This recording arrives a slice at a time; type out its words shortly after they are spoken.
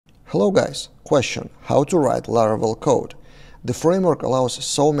Hello guys, question: how to write Laravel code? The framework allows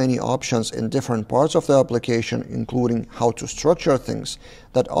so many options in different parts of the application, including how to structure things,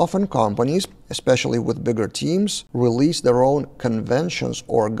 that often companies, especially with bigger teams, release their own conventions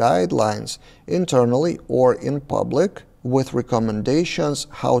or guidelines internally or in public with recommendations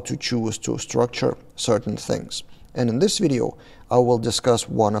how to choose to structure certain things. And in this video, I will discuss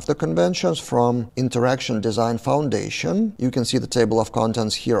one of the conventions from Interaction Design Foundation. You can see the table of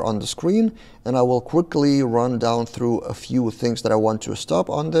contents here on the screen, and I will quickly run down through a few things that I want to stop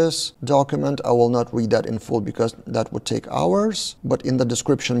on this document. I will not read that in full because that would take hours, but in the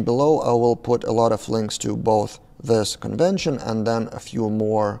description below, I will put a lot of links to both this convention and then a few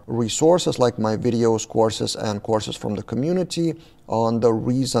more resources like my videos, courses, and courses from the community on the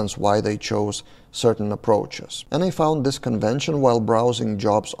reasons why they chose certain approaches. And I found this convention while browsing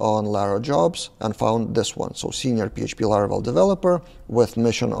jobs on Laravel and found this one. So Senior PHP Laravel Developer with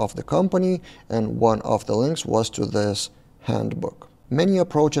mission of the company, and one of the links was to this handbook. Many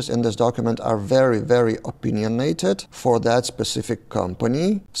approaches in this document are very opinionated for that specific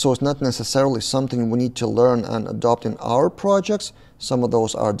company, so it's not necessarily something we need to learn and adopt in our projects. Some of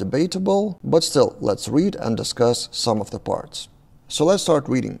those are debatable, but still, let's read and discuss some of the parts. So let's start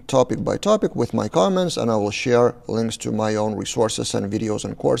reading topic by topic with my comments, and I will share links to my own resources and videos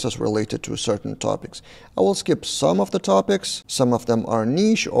and courses related to certain topics. I will skip some of the topics. Some of them are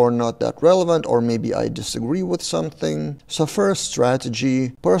niche or not that relevant, or maybe I disagree with something. So first,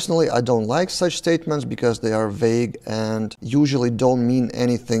 strategy. Personally, I don't like such statements because they are vague and usually don't mean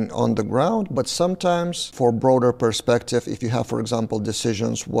anything on the ground, but sometimes for broader perspective, if you have, for example,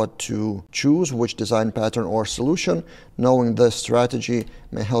 decisions what to choose, which design pattern or solution, knowing this strategy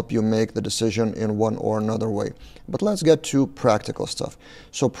may help you make the decision in one or another way. But let's get to practical stuff.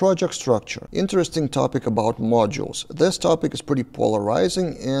 So project structure. Interesting topic about modules. This topic is pretty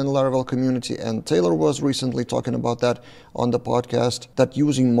polarizing in Laravel community, and Taylor was recently talking about that on the podcast, that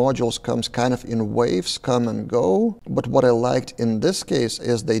using modules comes kind of in waves, come and go. But what I liked in this case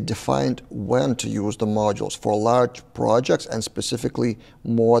is they defined when to use the modules. For large projects, and specifically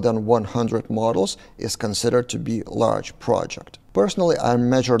more than 100 models, is considered to be large project. Personally, I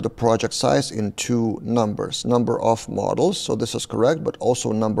measure the project size in two numbers: number of models, so this is correct, but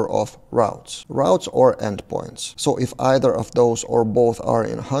also number of routes or endpoints. So if either of those or both are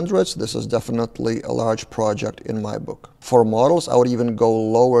in hundreds, this is definitely a large project in my book. For models, I would even go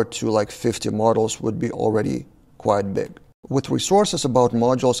lower to like 50 models would be already quite big. With resources about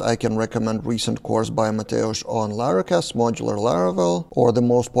modules, I can recommend recent course by Mateusz on Laracast, Modular Laravel, or the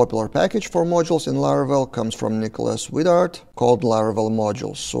most popular package for modules in Laravel comes from Nicholas Widart called Laravel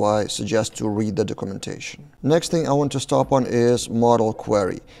Modules, so I suggest to read the documentation. Next thing I want to stop on is model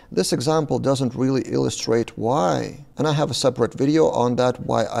query. This example doesn't really illustrate why, and I have a separate video on that,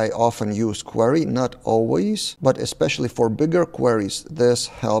 why I often use query, not always, but especially for bigger queries, this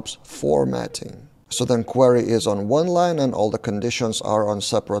helps formatting. So then query is on one line and all the conditions are on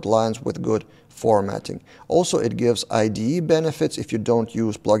separate lines with good formatting. Also, it gives IDE benefits. If you don't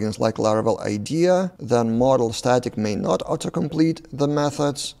use plugins like Laravel IDEA, then model static may not autocomplete the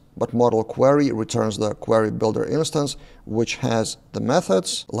methods, but model query returns the query builder instance, which has the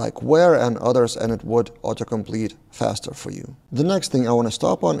methods like where and others, and it would autocomplete faster for you. The next thing I want to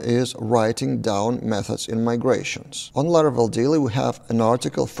stop on is writing down methods in migrations. On Laravel Daily, we have an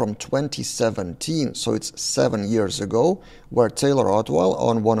article from 2017, so it's 7 years ago, where Taylor Otwell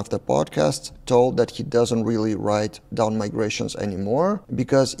on one of the podcasts told that he doesn't really write down migrations anymore,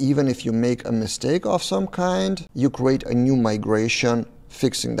 because even if you make a mistake of some kind, you create a new migration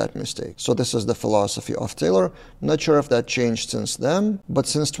fixing that mistake. So this is the philosophy of Taylor. Not sure if that changed since then, but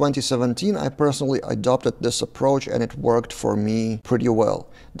since 2017, I personally adopted this approach and it worked for me pretty well.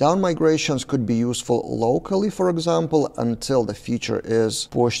 Down migrations could be useful locally, for example, until the feature is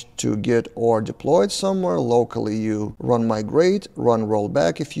pushed to Git or deployed somewhere. Locally, you run migrate, run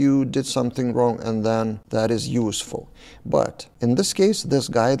rollback if you did something wrong, and then that is useful. But in this case, this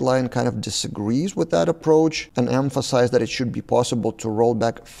guideline kind of disagrees with that approach and emphasizes that it should be possible to roll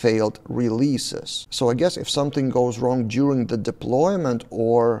back failed releases. So I guess if something goes wrong during the deployment,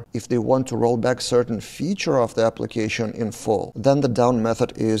 or if they want to roll back certain feature of the application in full, then the down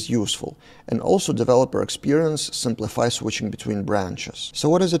method is useful. And also developer experience simplifies switching between branches. So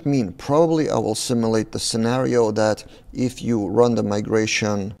what does it mean? Probably I will simulate the scenario that if you run the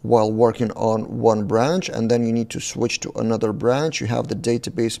migration while working on one branch and then you need to switch to another branch, you have the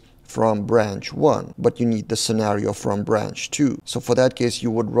database from branch 1, but you need the scenario from branch 2. So for that case,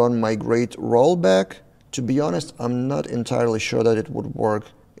 you would run migrate rollback. To be honest, I'm not entirely sure that it would work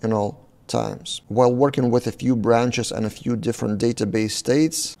in all times. While working with a few branches and a few different database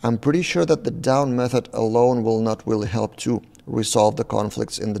states, I'm pretty sure that the down method alone will not really help to resolve the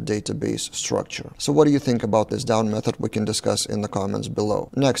conflicts in the database structure. So what do you think about this down method? We can discuss in the comments below.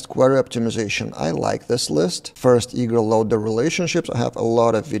 Next, query optimization. I like this list. First, eager load the relationships. I have a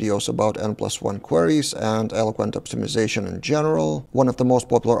lot of videos about N+1 queries and eloquent optimization in general. One of the most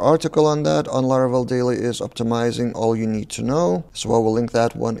popular articles on that on Laravel Daily is Optimizing All You Need to Know. So I will link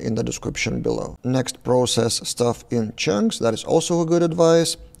that one in the description below. Next, process stuff in chunks. That is also a good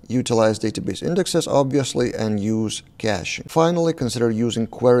advice. Utilize database indexes, obviously, and use caching. Finally, consider using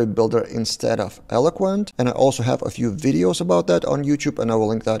Query Builder instead of Eloquent, and I also have a few videos about that on YouTube, and I will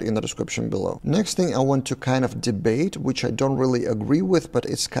link that in the description below. Next thing I want to kind of debate, which I don't really agree with, but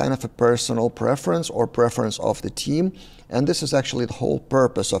it's kind of a personal preference or preference of the team, and this is actually the whole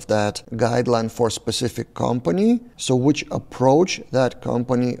purpose of that guideline for specific company, so which approach that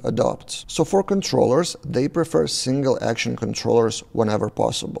company adopts. So for controllers, they prefer single action controllers whenever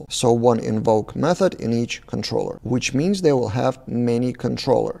possible. So one invoke method in each controller, which means they will have many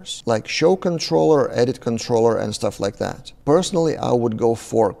controllers, like show controller, edit controller, and stuff like that. Personally, I would go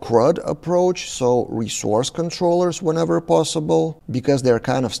for CRUD approach, so resource controllers whenever possible, because they're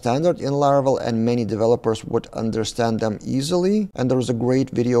kind of standard in Laravel and many developers would understand them easily. And there is a great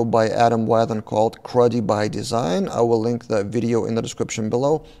video by Adam Wathan called CRUDdy by Design. I will link the video in the description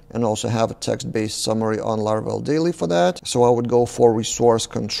below and also have a text-based summary on Laravel Daily for that. So I would go for resource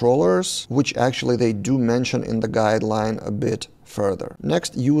controllers, which actually they do mention in the guideline a bit further.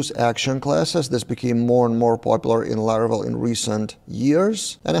 Next, use action classes. This became more and more popular in Laravel in recent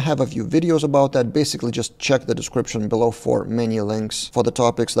years, and I have a few videos about that. Basically, just check the description below for many links for the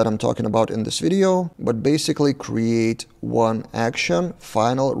topics that I'm talking about in this video. But basically, create one action,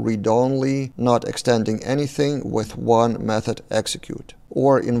 final, read-only, not extending anything, with one method execute,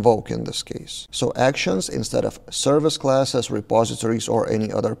 or invoke in this case. So actions instead of service classes, repositories, or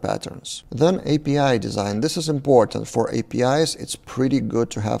any other patterns. Then API design. This is important. For APIs, it's pretty good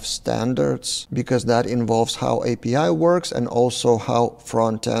to have standards because that involves how API works and also how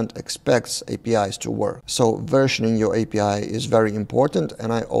front-end expects APIs to work. So versioning your API is very important,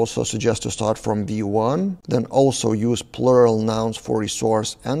 and I also suggest to start from V1. Then also use plural nouns for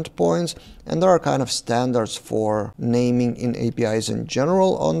resource endpoints. And there are kind of standards for naming in APIs in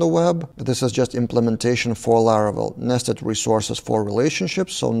general on the web. This is just implementation for Laravel. Nested resources for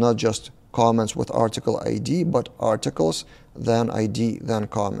relationships, so not just comments with article ID, but articles, then ID, then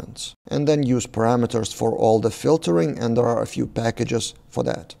comments. And then use parameters for all the filtering, and there are a few packages for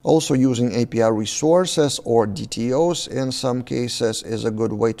that. Also, using API resources or DTOs in some cases is a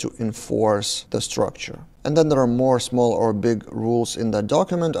good way to enforce the structure. And then there are more small or big rules in that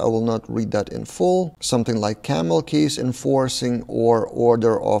document. I will not read that in full. Something like camel case enforcing or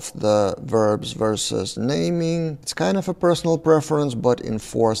order of the verbs versus naming. It's kind of a personal preference, but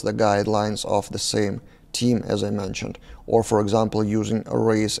enforce the guidelines of the same team as I mentioned. Or for example, using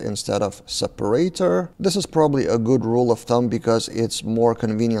arrays instead of separator. This is probably a good rule of thumb because it's more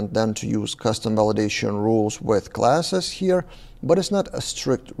convenient than to use custom validation rules with classes here. But it's not a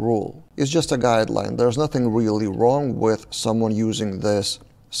strict rule. It's just a guideline. There's nothing really wrong with someone using this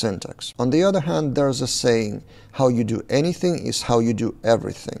syntax. On the other hand, there's a saying, how you do anything is how you do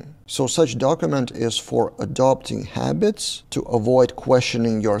everything. So such document is for adopting habits to avoid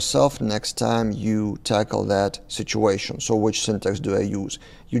questioning yourself next time you tackle that situation. So which syntax do I use?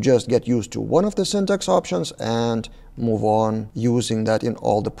 You just get used to one of the syntax options and move on using that in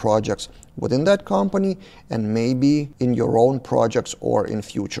all the projects within that company and maybe in your own projects or in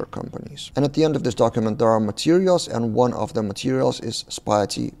future companies. And at the end of this document there are materials, and one of the materials is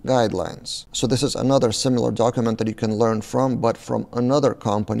SPATI guidelines. So this is another similar document that you can learn from, but from another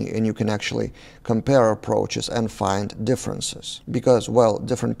company, and you can actually compare approaches and find differences because, well,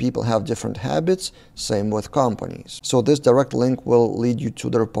 different people have different habits, same with companies. So this direct link will lead you to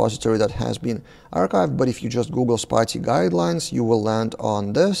the repository that has been archived, but if you just Google SPATI guidelines, you will land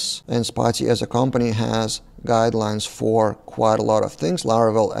on this. And SPATI as a company has guidelines for quite a lot of things.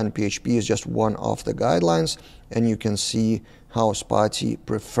 Laravel and PHP is just one of the guidelines, and you can see how SPATI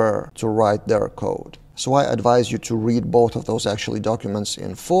prefer to write their code. So I advise you to read both of those actually documents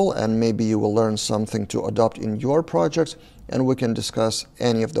in full, and maybe you will learn something to adopt in your projects, and we can discuss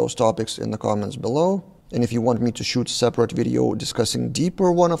any of those topics in the comments below. And if you want me to shoot a separate video discussing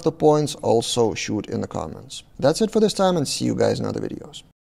deeper one of the points, also shoot in the comments. That's it for this time, and see you guys in other videos.